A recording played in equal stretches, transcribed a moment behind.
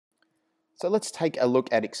So let's take a look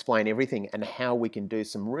at Explain Everything and how we can do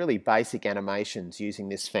some really basic animations using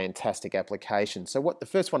this fantastic application. So the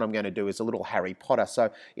first one I'm going to do is a little Harry Potter. So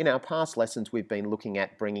in our past lessons we've been looking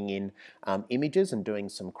at bringing in images and doing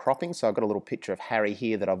some cropping. So I've got a little picture of Harry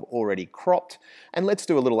here that I've already cropped. And let's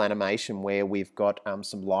do a little animation where we've got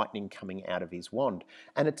some lightning coming out of his wand.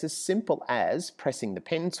 And it's as simple as pressing the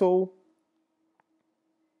pen tool,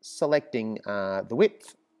 selecting the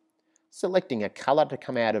width, selecting a color to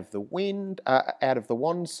come out of the wand,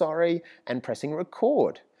 and pressing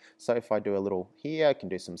record. So if I do a little here, I can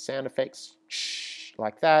do some sound effects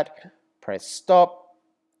like that. Press stop,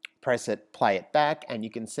 press it, play it back, and you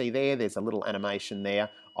can see there's a little animation there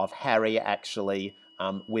of Harry actually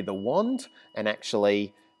with a wand and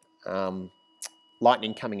actually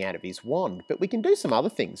lightning coming out of his wand. But we can do some other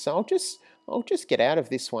things. So I'll just get out of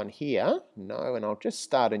this one here, and I'll just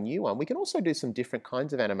start a new one. We can also do some different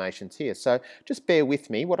kinds of animations here. So just bear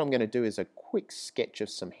with me. What I'm going to do is a quick sketch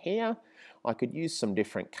of some hair. I could use some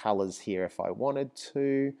different colors here if I wanted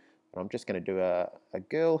to, but I'm just going to do a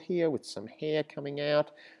girl here with some hair coming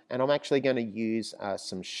out, and I'm actually going to use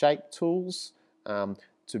some shape tools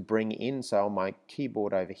to bring in, so on my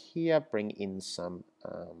keyboard over here, bring in some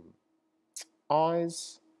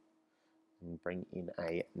eyes, and bring in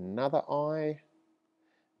another eye.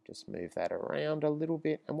 Just move that around a little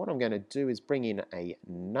bit, and what I'm going to do is bring in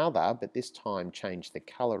another, but this time change the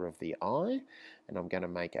color of the eye, and I'm going to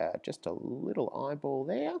make just a little eyeball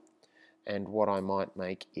there. And what I might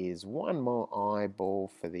make is one more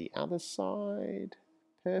eyeball for the other side.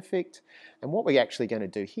 Perfect. And what we're actually going to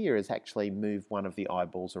do here is actually move one of the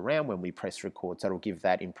eyeballs around when we press record, so it'll give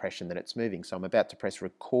that impression that it's moving. So I'm about to press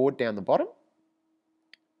record down the bottom.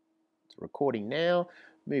 It's recording now.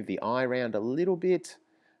 Move the eye around a little bit.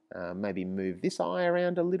 Maybe move this eye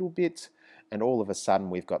around a little bit, and all of a sudden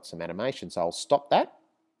we've got some animation. So I'll stop that,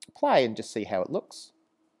 play, and just see how it looks.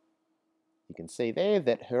 You can see there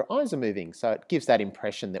that her eyes are moving, so it gives that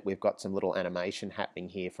impression that we've got some little animation happening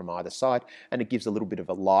here from either side, and it gives a little bit of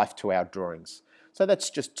a life to our drawings. So that's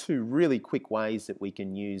just two really quick ways that we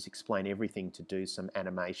can use Explain Everything to do some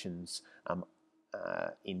animations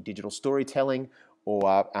in digital storytelling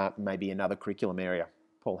or maybe another curriculum area.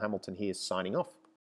 Paul Hamilton here signing off.